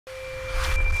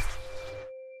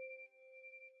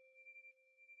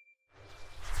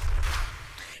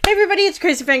everybody, it's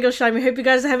Crazy Fangirl Shime. I hope you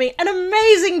guys are having an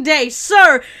amazing day.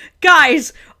 So,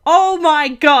 guys, oh my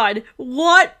god,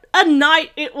 what a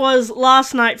night it was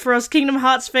last night for us Kingdom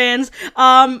Hearts fans.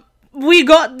 We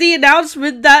got the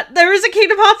announcement that there is a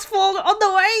Kingdom Hearts 4 on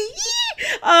the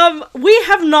way. We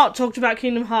have not talked about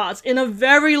Kingdom Hearts in a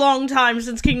very long time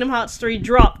since Kingdom Hearts 3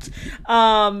 dropped.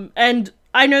 And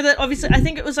I know that obviously, I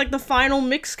think it was like the final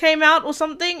mix came out or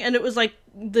something, and it was like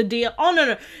the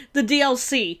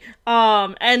DLC.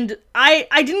 And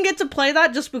I didn't get to play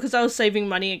that just because I was saving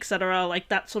money, etc., like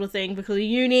that sort of thing, because of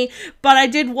uni, but I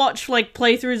did watch like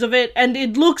playthroughs of it, and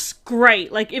it looks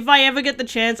great. Like, if I ever get the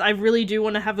chance, I really do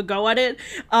want to have a go at it.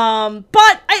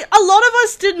 But a lot of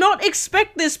us did not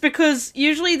expect this, because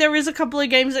usually there is a couple of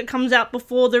games that comes out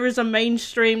before there is a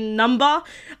mainstream number.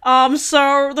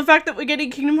 So the fact that we're getting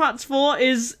Kingdom Hearts 4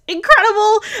 is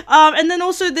incredible. And then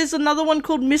also there's another one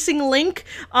called Missing Link.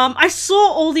 I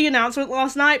saw all the announcement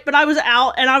last night, but I was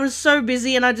out and I was so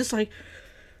busy, and I just like,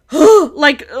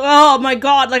 like, oh my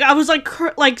god, like I was like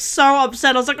so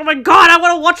upset. I was like, oh my god, I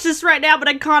want to watch this right now, but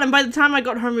I can't. And by the time I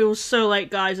got home, it was so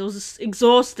late, guys. I was just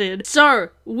exhausted. So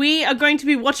we are going to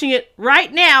be watching it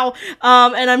right now,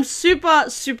 and I'm super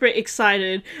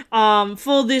excited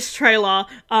for this trailer.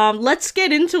 Let's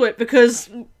get into it, because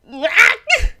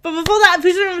but before that,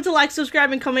 please remember to like,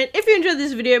 subscribe, and comment if you enjoyed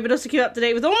this video, but also keep up to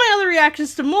date with all my other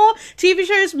reactions to more TV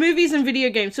shows, movies, and video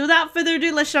games. So without further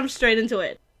ado, let's jump straight into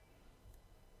it.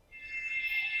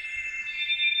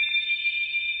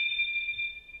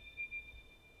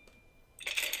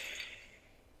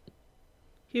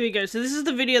 Here we go. So this is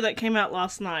the video that came out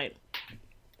last night.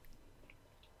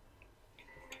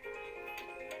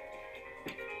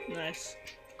 Nice.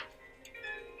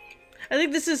 I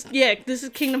think this is, yeah, this is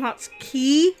Kingdom Hearts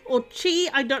Key, or Chi,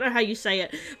 I don't know how you say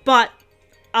it, but,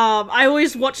 I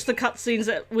always watch the cutscenes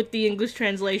with the English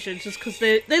translation, just because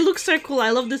they look so cool.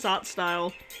 I love this art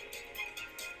style.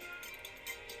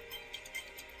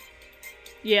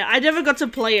 Yeah, I never got to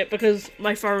play it because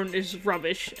my phone is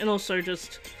rubbish, and also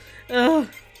just,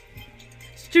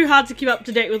 it's too hard to keep up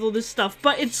to date with all this stuff,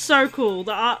 but it's so cool.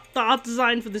 The art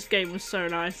design for this game was so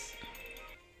nice.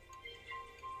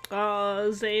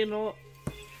 Xehanort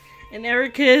and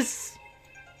Ericus.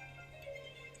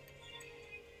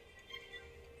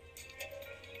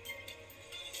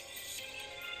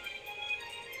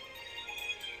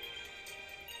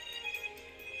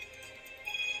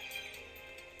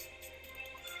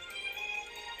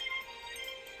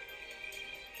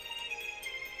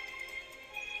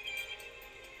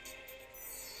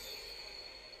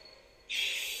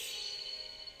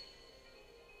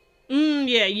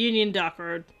 Yeah, Union Dark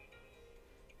Road.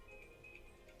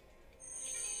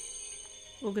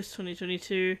 August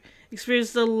 2022.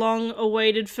 Experience the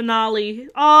long-awaited finale.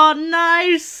 Oh,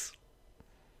 nice!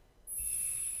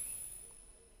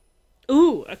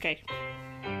 Ooh, okay.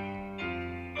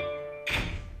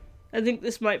 I think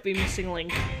this might be Missing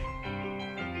Link.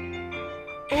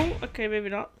 Oh, okay, maybe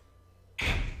not.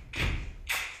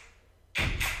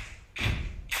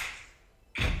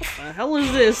 What the hell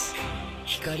is this?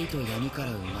 光と闇か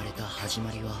ら生まれた始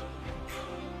まりは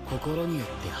心によっ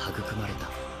て育まれた。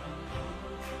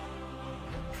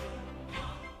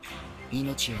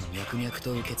命を脈々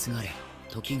と受け継がれ、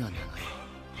時が流れ。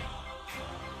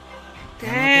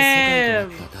やがて世界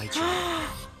となった大地は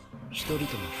人々の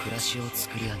暮らしを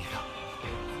作り上げた。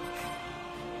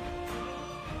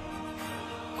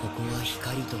ここは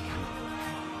光と闇、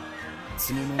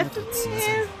つむものとつまざ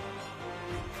る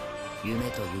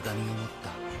夢と歪みを持った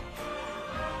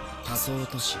多層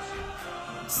都市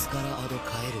スカラアド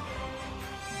カエル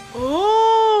ム。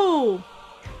おー。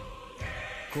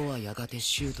子はやがて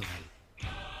衆となり。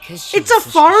It's a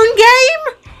foreign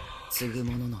game?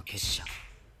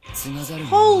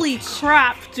 Holy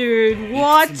crap, dude,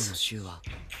 what?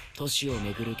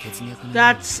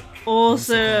 That's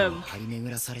awesome.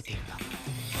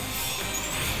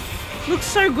 Looks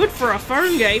so good for a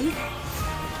phone game.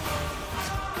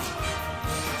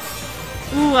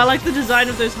 Ooh, I like the design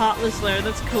of those Heartless though,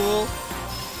 that's cool.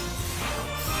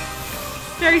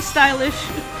 Very stylish.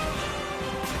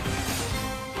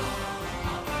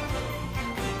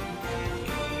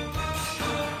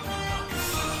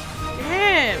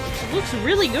 It looks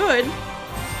really good.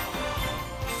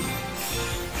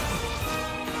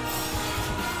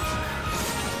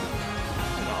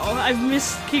 Oh, I've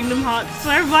missed Kingdom Hearts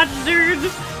so much,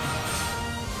 dude.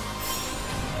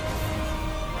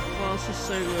 Oh, this is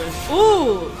so good.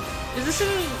 Ooh, is this in?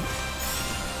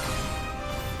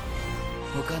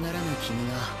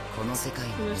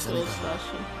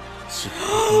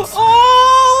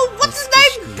 Oh, what's his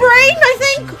name? Brain, I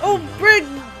think. Oh, Brain.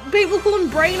 people call him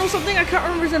Brain or something. I can't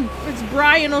remember his name. It's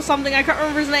Brian or something. I can't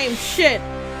remember his name. Shit.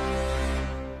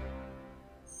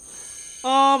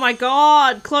 Oh my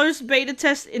god. Closed beta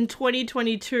test in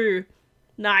 2022.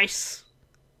 Nice.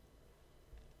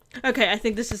 Okay, I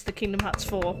think this is the Kingdom Hearts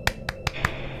 4.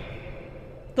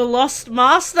 The Lost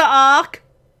Master arc.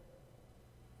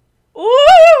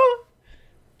 Ooh!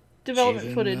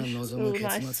 Development footage. Ooh,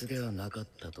 nice.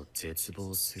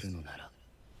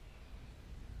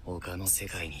 他の世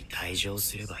界に退場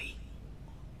すればいい。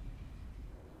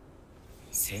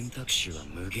選択肢は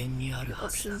無限にあるは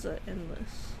ずだ。Options are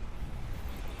endless.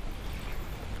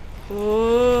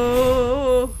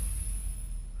 Oh.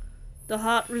 The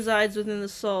heart resides within the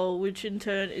soul, which in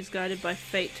turn is guided by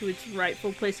fate to its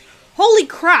rightful place. Holy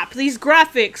crap, these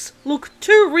graphics look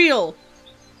too real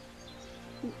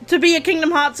to be a Kingdom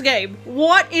Hearts game.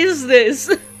 What is this?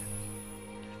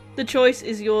 The choice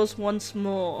is yours once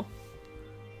more.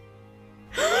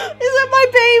 Is that my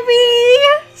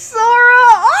baby? Sora!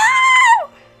 Oh!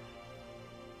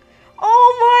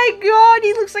 Oh my god,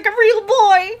 he looks like a real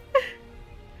boy!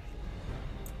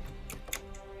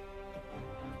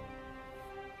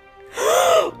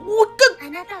 What the?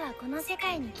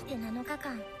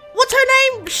 What's her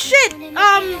name? Shit!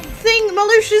 Thing,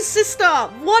 Malusha's sister!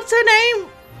 What's her name?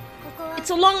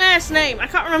 It's a long ass name, I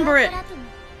can't remember it.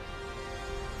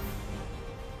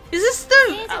 Is this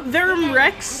the Verum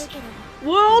Rex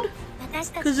world?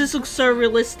 Because this looks so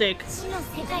realistic.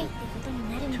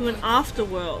 To an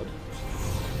afterworld.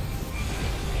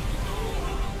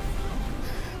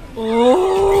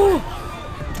 Oh!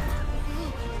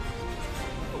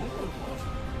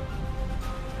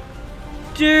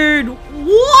 Dude,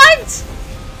 what?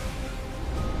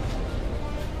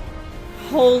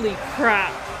 Holy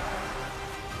crap.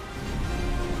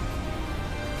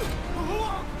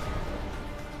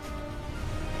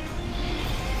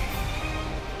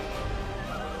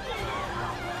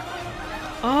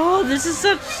 Oh, this is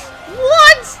such...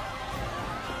 What?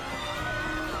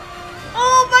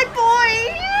 Oh, my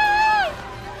boy!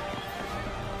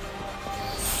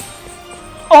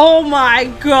 Oh my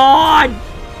god!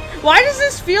 Why does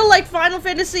this feel like Final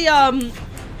Fantasy,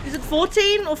 is it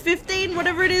 14 or 15?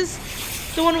 Whatever it is.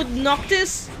 The one with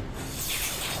Noctis.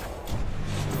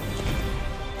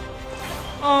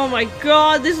 Oh my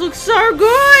god, this looks so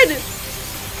good!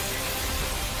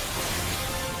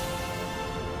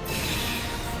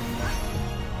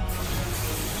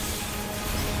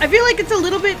 I feel like it's a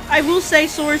little bit, I will say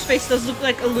Sora's face does look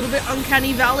like a little bit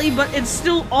Uncanny Valley, but it's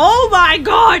still, oh my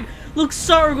god! Looks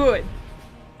so good.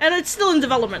 And it's still in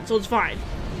development, so it's fine.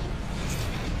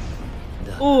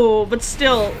 Oh, but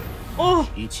still. Oh.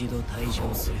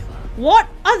 What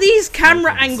are these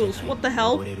camera angles? What the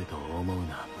hell?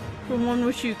 From one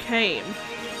which you came.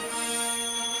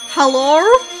 Hello?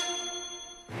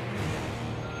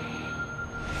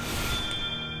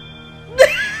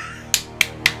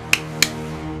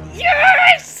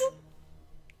 Yes!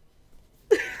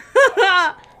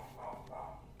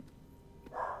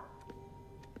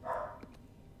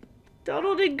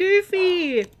 Donald and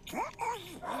Goofy!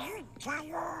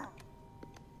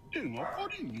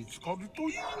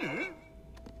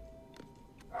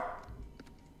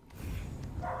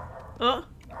 Oh.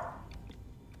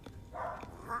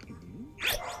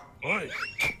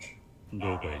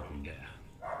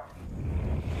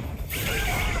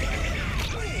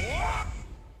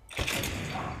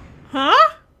 Huh?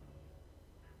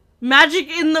 Magic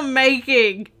in the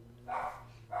making.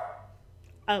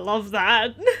 I love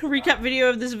that. Recap video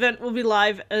of this event will be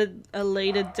live at a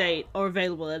later date, or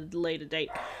available at a later date.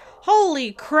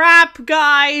 Holy crap,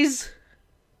 guys!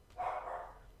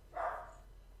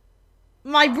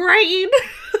 My brain!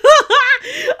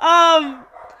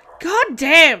 God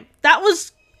damn, that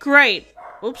was great.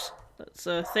 Oops, that's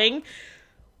a thing.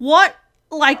 What?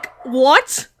 Like,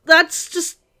 what? That's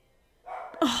just...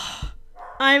 Oh,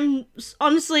 I'm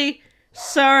honestly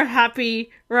so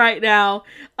happy right now.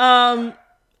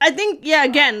 I think, yeah,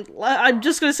 again, I'm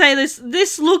just gonna say this.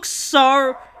 This looks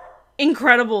so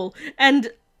incredible.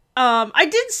 And, I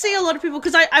did see a lot of people,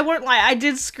 because I won't lie, I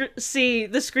did see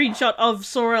the screenshot of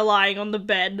Sora lying on the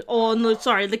bed, or on the,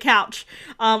 sorry, the couch,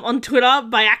 on Twitter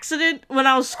by accident when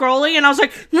I was scrolling, and I was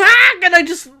like, ah! And I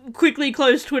just quickly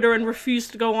closed Twitter and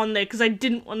refused to go on there, because I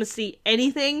didn't want to see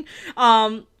anything.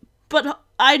 But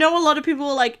I know a lot of people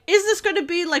are like, is this going to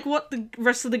be like what the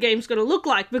rest of the game's going to look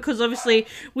like? Because obviously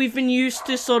we've been used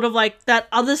to sort of like that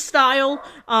other style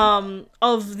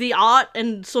of the art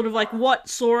and sort of like what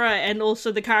Sora and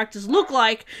also the characters look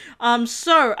like.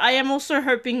 So I am also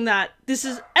hoping that this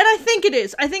is, and I think it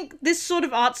is, I think this sort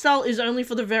of art style is only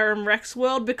for the Verum Rex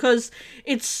world because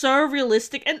it's so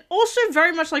realistic and also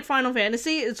very much like Final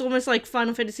Fantasy. It's almost like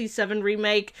Final Fantasy VII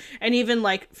Remake and even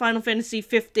like Final Fantasy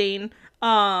 15.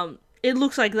 It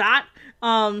looks like that.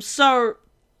 So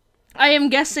I am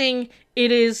guessing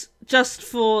it is just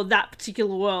for that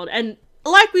particular world. And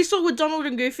like we saw with Donald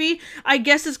and Goofy, I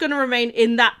guess it's going to remain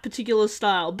in that particular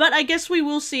style. But I guess we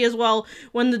will see as well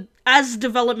when as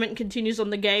development continues on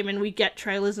the game and we get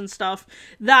trailers and stuff,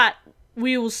 that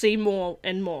we will see more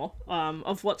and more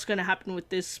of what's going to happen with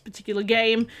this particular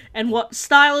game and what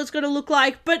style it's going to look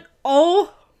like. But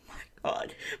oh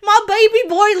God, my baby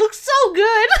boy looks so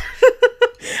good.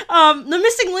 The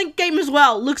Missing Link game as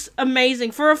well looks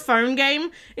amazing. For a phone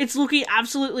game, it's looking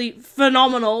absolutely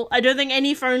phenomenal. I don't think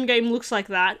any phone game looks like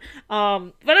that.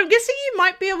 But I'm guessing you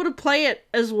might be able to play it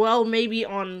as well, maybe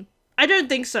on... I don't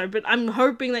think so, but I'm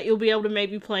hoping that you'll be able to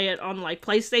maybe play it on, like,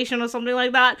 PlayStation or something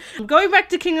like that. Going back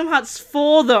to Kingdom Hearts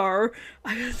 4, though,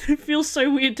 it feels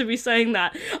so weird to be saying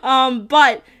that.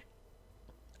 But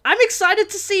I'm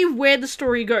excited to see where the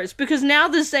story goes, because now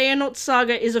the Xehanort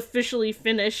saga is officially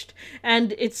finished,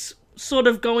 and it's sort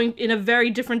of going in a very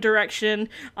different direction.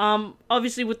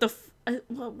 Obviously with the...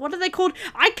 what are they called?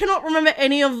 I cannot remember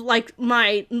any of, like,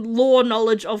 my lore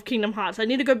knowledge of Kingdom Hearts. I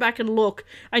need to go back and look.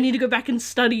 I need to go back and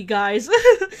study, guys.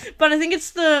 But I think it's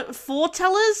the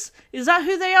Foretellers? Is that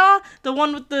who they are? The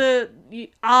one with the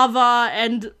Ava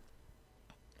and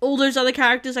all those other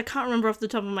characters? I can't remember off the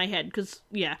top of my head, because,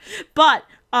 yeah. But,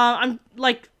 I'm,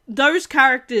 like, those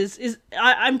characters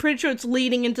I'm pretty sure it's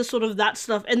leading into sort of that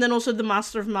stuff, and then also the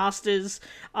Master of Masters,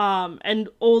 and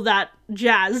all that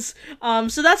jazz.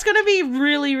 So that's gonna be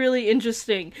really, really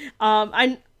interesting.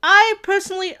 I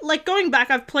personally, like, going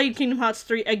back, I've played Kingdom Hearts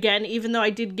 3 again, even though I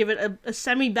did give it a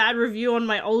semi-bad review on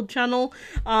my old channel,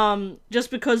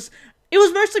 just because... It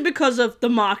was mostly because of the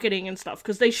marketing and stuff,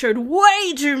 because they showed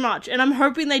way too much, and I'm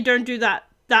hoping they don't do that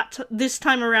this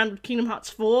time around with Kingdom Hearts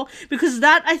 4, because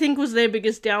that, I think, was their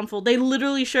biggest downfall. They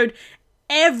literally showed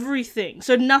everything,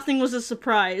 so nothing was a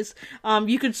surprise.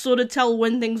 You could sort of tell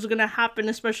when things were going to happen,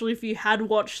 especially if you had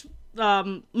watched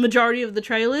majority of the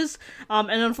trailers, and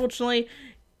unfortunately,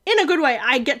 in a good way,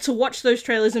 I get to watch those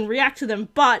trailers and react to them,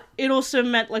 but it also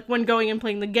meant, like, when going and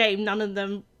playing the game,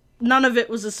 none of it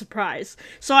was a surprise.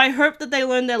 So I hope that they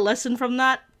learned their lesson from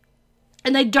that,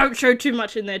 and they don't show too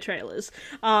much in their trailers.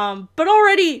 But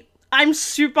already, I'm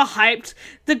super hyped.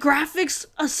 The graphics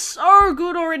are so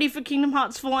good already for Kingdom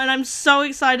Hearts 4, and I'm so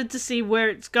excited to see where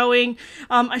it's going.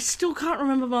 I still can't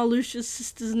remember Marluxia's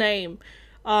sister's name.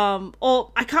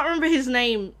 Or, I can't remember his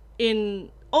name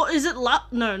in... Oh, is it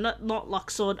No, not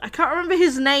Luxord. I can't remember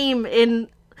his name in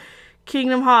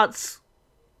Kingdom Hearts...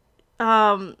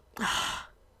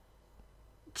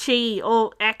 Chi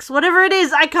or X, whatever it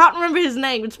is, I can't remember his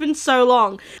name. It's been so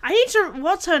long. I need to...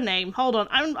 What's her name? Hold on.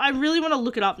 I really want to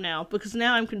look it up now, because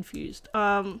now I'm confused.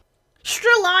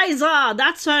 Streliza!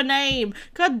 That's her name!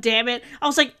 God damn it. I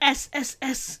was like,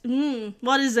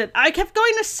 what is it? I kept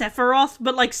going to Sephiroth,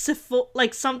 but like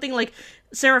something like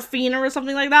Seraphina or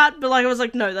something like that, but like I was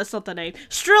like, no, that's not the name.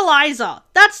 Streliza!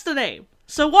 That's the name!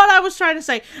 So what I was trying to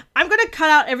say, I'm going to cut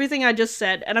out everything I just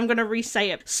said, and I'm going to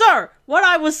re-say it. So, what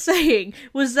I was saying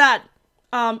was that,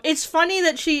 it's funny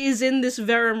that she is in this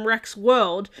Verum Rex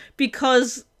world,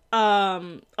 because,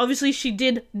 obviously she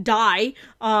did die,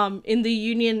 in the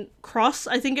Union Cross,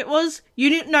 I think it was?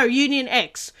 Union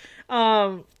X,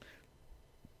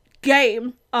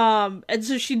 game, and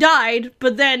so she died,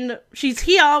 but then she's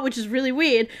here, which is really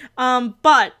weird,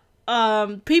 but...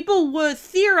 people were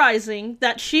theorizing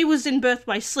that she was in Birth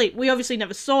by Sleep. We obviously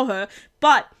never saw her,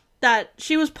 but that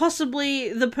she was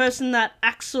possibly the person that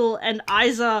Axel and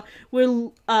Isa were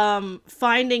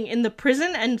finding in the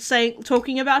prison and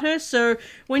talking about her. So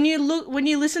when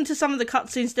you listen to some of the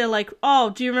cutscenes, they're like,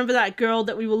 oh, do you remember that girl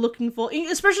that we were looking for?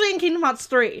 Especially in Kingdom Hearts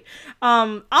 3.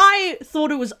 I thought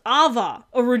it was Ava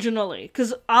originally,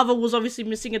 because Ava was obviously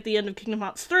missing at the end of Kingdom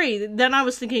Hearts 3. Then I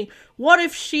was thinking, what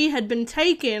if she had been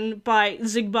taken by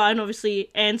Zigbar and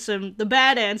obviously Ansem, the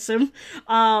bad Ansem,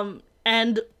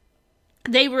 and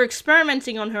they were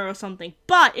experimenting on her or something.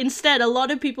 But instead, a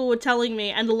lot of people were telling me,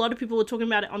 and a lot of people were talking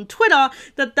about it on Twitter,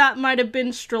 that might have been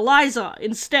Streliza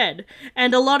instead.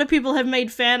 And a lot of people have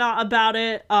made fan art about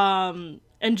it, and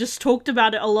just talked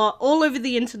about it a lot all over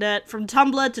the internet, from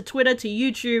Tumblr to Twitter to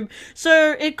YouTube.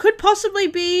 So it could possibly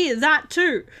be that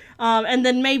too. and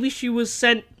then maybe she was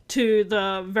sent to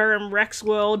the Verum Rex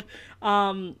world,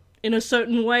 in a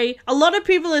certain way. A lot of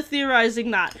people are theorizing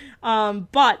that,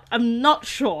 but I'm not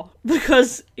sure,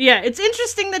 because, yeah, it's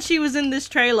interesting that she was in this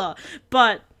trailer,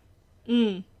 but,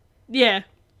 yeah.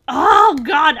 Oh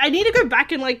god, I need to go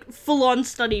back and, like, full-on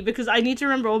study, because I need to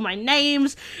remember all my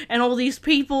names and all these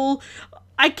people.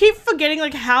 I keep forgetting,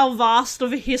 like, how vast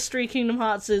of a history Kingdom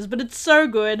Hearts is, but it's so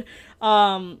good,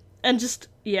 and just,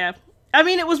 yeah. I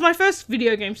mean, it was my first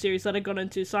video game series that I got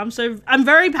into, so I'm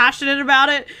very passionate about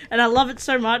it, and I love it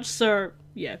so much, so,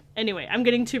 yeah. Anyway, I'm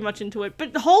getting too much into it,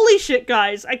 but holy shit,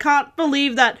 guys, I can't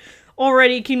believe that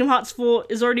already Kingdom Hearts 4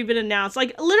 has already been announced. Like,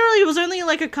 literally, it was only,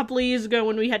 like, a couple of years ago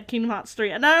when we had Kingdom Hearts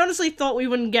 3, and I honestly thought we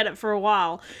wouldn't get it for a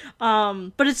while,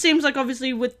 but it seems like,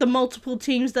 obviously, with the multiple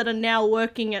teams that are now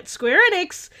working at Square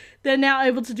Enix, they're now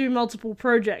able to do multiple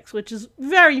projects, which is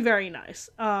very, very nice,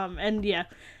 and yeah.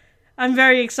 I'm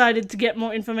very excited to get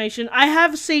more information. I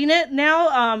have seen it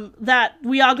now, that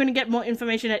we are going to get more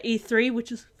information at E3,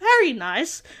 which is very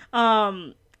nice.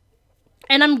 And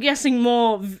I'm guessing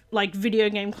more, like, video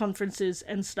game conferences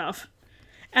and stuff.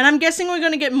 And I'm guessing we're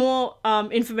going to get more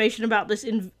information about this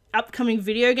in upcoming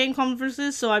video game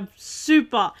conferences, so I'm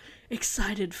super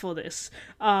excited for this.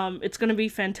 It's gonna be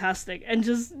fantastic, and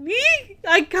just,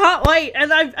 I can't wait,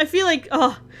 and I feel like,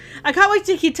 I can't wait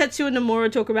to hear Tetsuya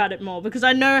Nomura talk about it more, because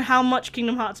I know how much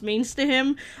Kingdom Hearts means to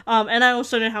him, and I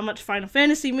also know how much Final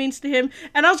Fantasy means to him,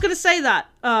 and I was gonna say that,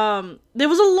 there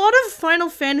was a lot of Final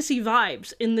Fantasy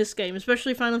vibes in this game,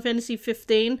 especially Final Fantasy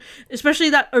 15, especially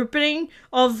that opening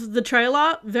of the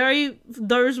trailer, very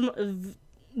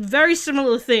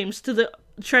similar themes to the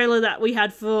trailer that we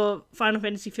had for Final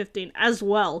Fantasy 15 as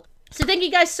well. So thank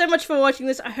you guys so much for watching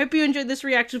this. I hope you enjoyed this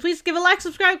reaction. Please give a like,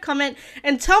 subscribe, comment,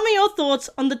 and tell me your thoughts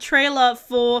on the trailer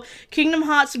for Kingdom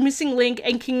Hearts Missing Link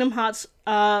and Kingdom Hearts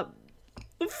 4.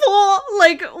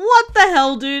 Like, what the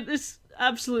hell, dude? It's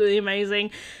absolutely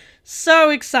amazing. So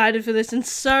excited for this, and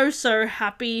so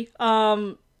happy.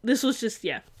 This was just,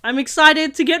 yeah. I'm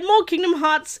excited to get more Kingdom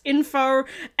Hearts info,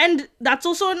 and that's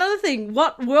also another thing.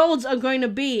 What worlds are going to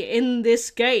be in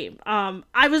this game?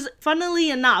 Funnily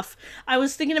enough, I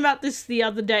was thinking about this the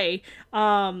other day,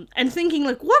 and thinking,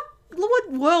 like, what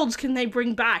worlds can they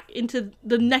bring back into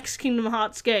the next Kingdom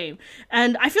Hearts game?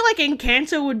 And I feel like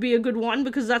Encanto would be a good one,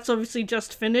 because that's obviously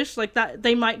just finished, like, that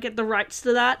they might get the rights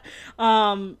to that,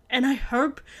 and I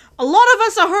hope, a lot of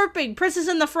us are hoping, Princess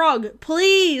and the Frog,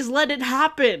 please let it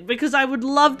happen, because I would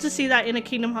love to see that in a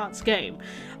Kingdom Hearts game,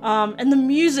 and the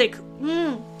music,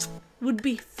 would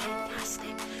be fantastic.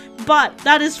 But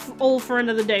that is all for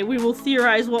another day. We will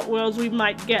theorize what worlds we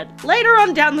might get later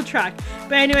on down the track.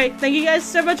 But anyway, thank you guys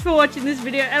so much for watching this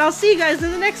video, and I'll see you guys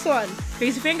in the next one.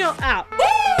 Crazy Fangirl out.